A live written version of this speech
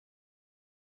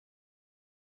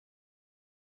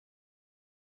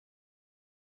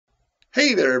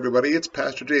Hey there, everybody. It's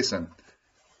Pastor Jason.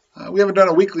 We haven't done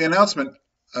a weekly announcement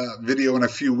video in a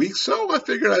few weeks, so I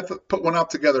figured I'd put one out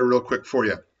together real quick for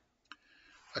you.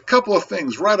 A couple of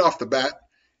things right off the bat.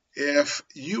 If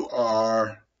you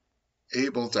are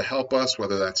able to help us,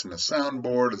 whether that's in a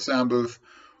soundboard, a sound booth,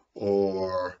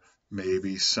 or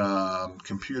maybe some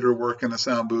computer work in the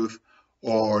sound booth,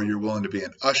 or you're willing to be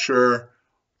an usher,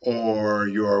 or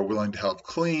you're willing to help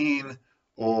clean,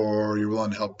 or you're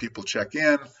willing to help people check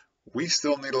in, we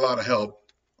still need a lot of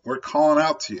help. We're calling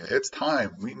out to you. It's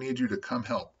time. We need you to come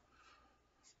help.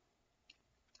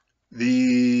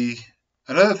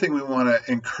 Another thing we want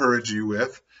to encourage you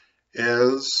with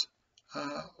is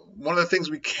one of the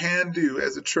things we can do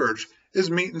as a church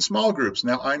is meet in small groups.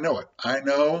 Now, I know it. I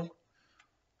know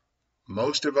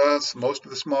most of us, most of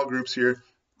the small groups here,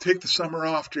 take the summer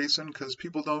off, Jason, because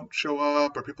people don't show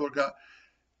up or people are gone.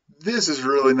 This is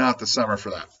really not the summer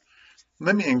for that.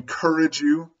 Let me encourage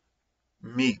you.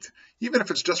 Meet, even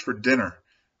if it's just for dinner.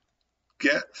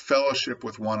 Get fellowship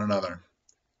with one another.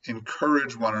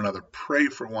 Encourage one another. Pray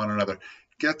for one another.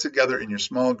 Get together in your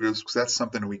small groups because that's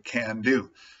something we can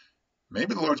do.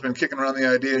 Maybe the Lord's been kicking around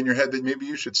the idea in your head that maybe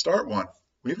you should start one.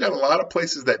 We've got a lot of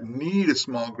places that need a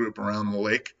small group around the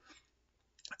lake,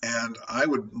 and I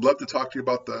would love to talk to you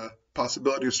about the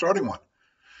possibility of starting one.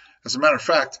 As a matter of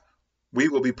fact, we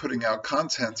will be putting out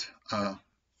content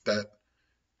that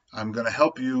I'm going to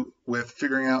help you with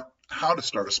figuring out how to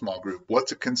start a small group, what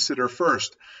to consider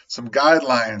first, some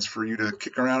guidelines for you to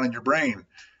kick around in your brain.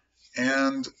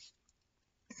 And,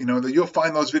 that you'll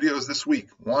find those videos this week,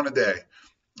 one a day.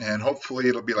 And hopefully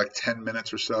it'll be like 10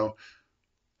 minutes or so.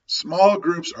 Small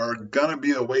groups are going to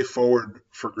be a way forward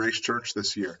for Grace Church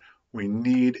this year. We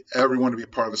need everyone to be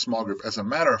part of a small group. As a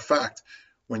matter of fact,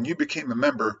 when you became a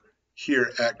member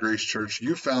here at Grace Church,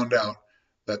 you found out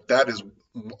that is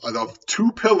the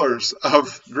two pillars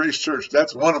of Grace Church.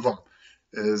 That's one of them,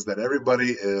 is that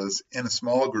everybody is in a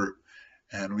small group,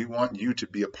 and we want you to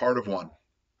be a part of one.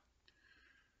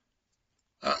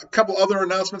 A couple other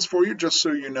announcements for you, just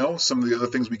so you know. Some of the other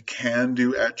things we can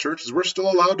do at church is we're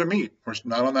still allowed to meet. We're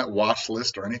not on that watch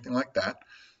list or anything like that.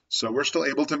 So we're still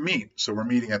able to meet. So we're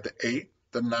meeting at the 8,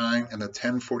 the 9, and the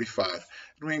 10:45.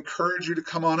 And we encourage you to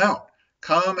come on out.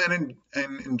 Come and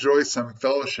enjoy some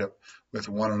fellowship with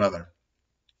one another.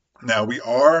 Now, we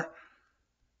are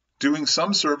doing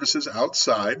some services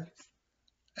outside,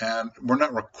 and we're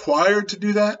not required to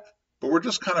do that, but we're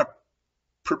just kind of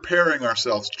preparing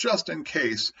ourselves just in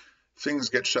case things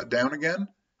get shut down again.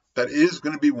 That is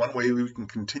going to be one way we can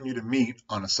continue to meet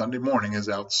on a Sunday morning is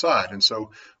outside. And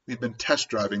so we've been test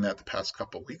driving that the past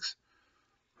couple of weeks.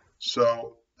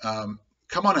 So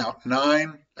come on out,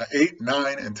 8,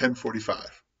 9, and 10:45.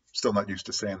 Still not used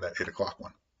to saying that 8 o'clock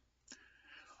one.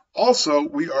 Also,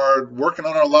 we are working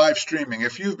on our live streaming.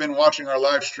 If you've been watching our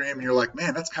live stream and you're like,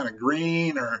 man, that's kind of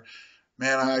green, or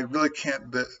man, I really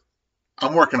can't.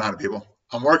 I'm working on it, people.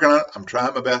 I'm working on it. I'm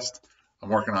trying my best. I'm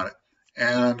working on it.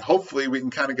 And hopefully we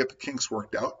can kind of get the kinks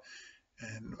worked out.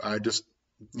 And I just,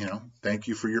 thank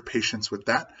you for your patience with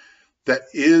that. That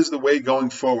is the way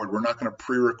going forward. We're not going to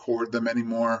pre-record them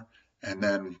anymore and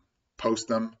then post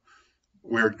them.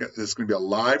 There's going to be a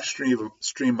live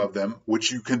stream of them,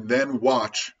 which you can then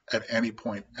watch at any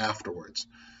point afterwards.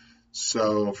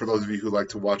 So for those of you who like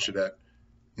to watch it at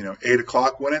 8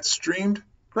 o'clock when it's streamed,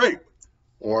 great.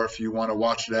 Or if you want to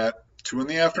watch it at 2 in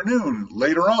the afternoon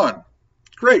later on,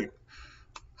 great.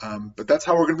 But that's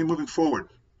how we're going to be moving forward,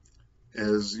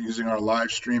 is using our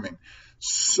live streaming.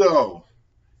 So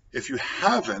if you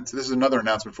haven't, this is another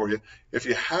announcement for you. If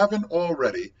you haven't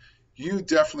already, you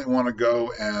definitely want to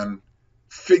go and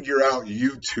figure out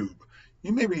YouTube.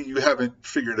 Maybe you haven't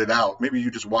figured it out. Maybe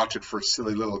you just watch it for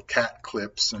silly little cat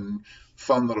clips and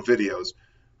fun little videos.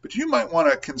 But you might want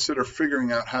to consider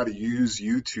figuring out how to use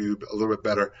YouTube a little bit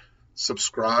better.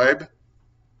 Subscribe.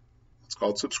 It's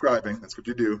called subscribing. That's what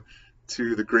you do,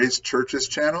 to the Grace Churches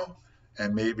channel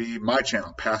and maybe my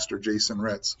channel, Pastor Jason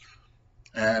Ritz.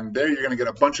 And there you're going to get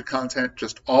a bunch of content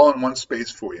just all in one space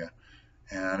for you.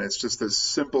 And it's just as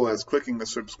simple as clicking the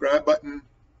subscribe button.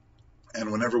 And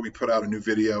whenever we put out a new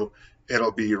video,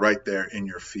 it'll be right there in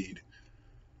your feed.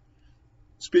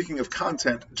 Speaking of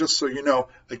content, just so you know,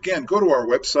 again, go to our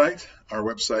website. Our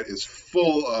website is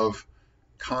full of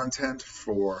content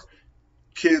for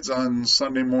kids on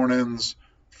Sunday mornings,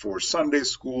 for Sunday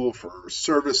school, for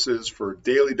services, for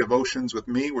daily devotions with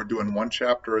me. We're doing 1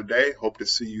 chapter a day. Hope to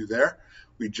see you there.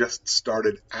 We just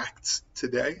started Acts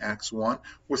today, Acts 1,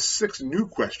 with 6 new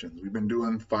questions. We've been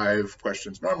doing 5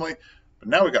 questions normally, but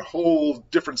now we got a whole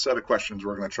different set of questions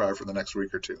we're going to try for the next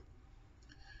week or two.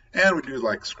 And we do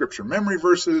like scripture memory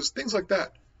verses, things like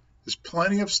that. There's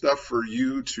plenty of stuff for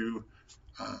you to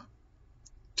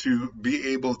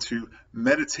be able to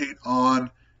meditate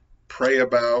on, pray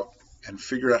about, and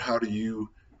figure out how do you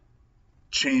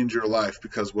change your life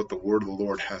because what the word of the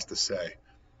Lord has to say.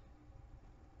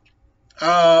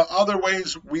 Other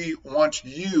ways we want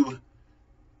you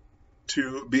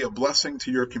to be a blessing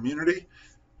to your community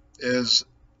is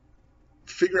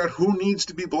figure out who needs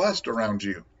to be blessed around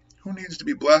you. Who needs to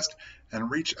be blessed,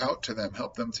 and reach out to them.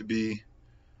 Help them to be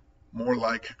more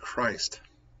like Christ.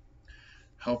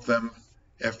 Help them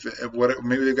if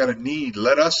maybe they've got a need.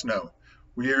 Let us know.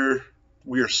 We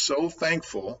are so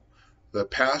thankful. The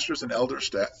pastors and elder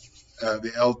staff,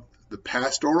 the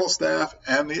pastoral staff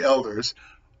and the elders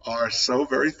are so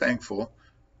very thankful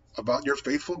about your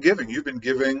faithful giving. You've been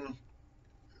giving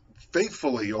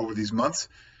faithfully over these months,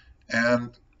 and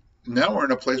now we're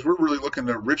in a place we're really looking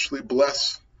to richly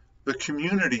bless the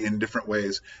community in different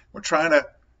ways. We're trying to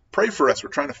pray for us.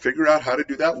 We're trying to figure out how to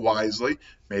do that wisely.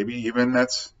 Maybe even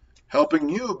that's helping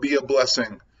you be a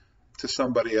blessing to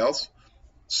somebody else.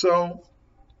 So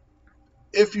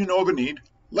if you know of a need,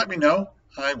 let me know.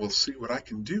 I will see what I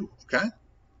can do, okay?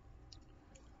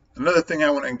 Another thing I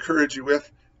want to encourage you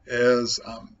with is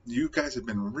you guys have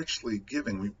been richly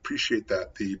giving. We appreciate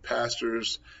that. The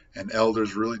pastors and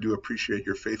elders really do appreciate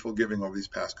your faithful giving over these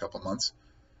past couple months.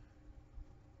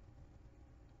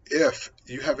 If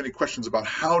you have any questions about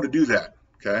how to do that,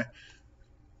 okay,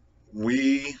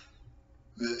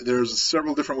 there's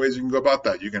several different ways you can go about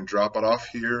that. You can drop it off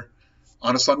here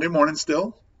on a Sunday morning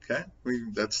still, okay?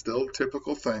 That's still a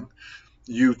typical thing.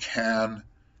 You can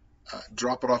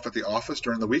drop it off at the office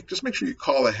during the week. Just make sure you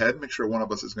call ahead. Make sure one of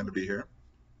us is going to be here.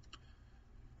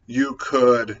 You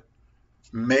could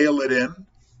mail it in.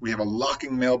 We have a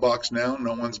locking mailbox now.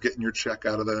 No one's getting your check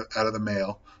out of the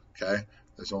mail, okay?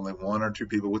 There's only one or two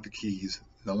people with the keys.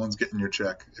 No one's getting your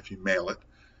check if you mail it.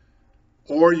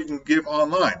 Or you can give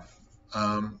online.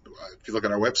 If you look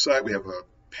at our website, we have a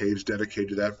page dedicated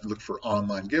to that. Look for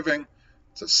online giving.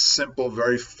 It's a simple,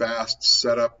 very fast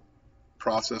setup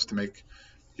process to make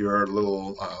your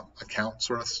little account,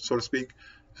 so to speak.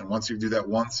 And once you do that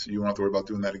once, you won't have to worry about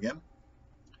doing that again.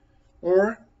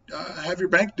 Or have your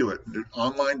bank do it.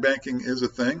 Online banking is a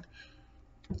thing,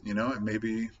 and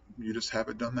maybe you just have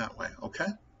it done that way, okay?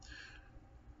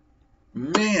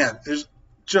 Man, there's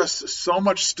just so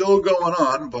much still going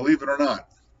on, believe it or not.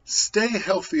 Stay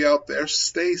healthy out there.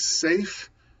 Stay safe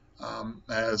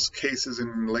as cases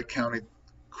in Lake County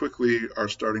quickly are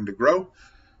starting to grow.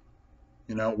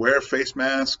 Wear a face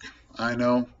mask. I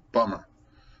know, bummer.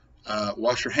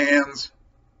 Wash your hands.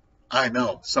 I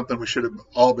know, something we should have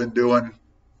all been doing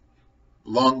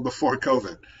long before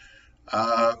COVID.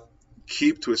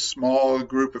 Keep to a small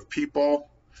group of people.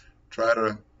 Try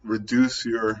to reduce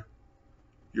your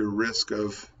risk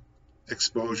of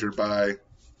exposure by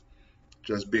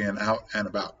just being out and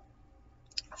about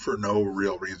for no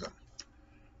real reason.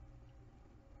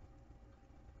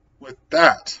 With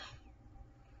that,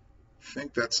 I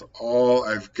think that's all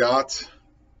I've got.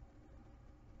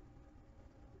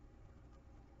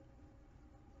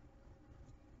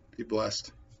 Be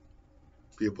blessed.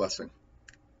 Be a blessing.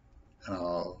 And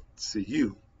I'll see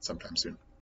you sometime soon.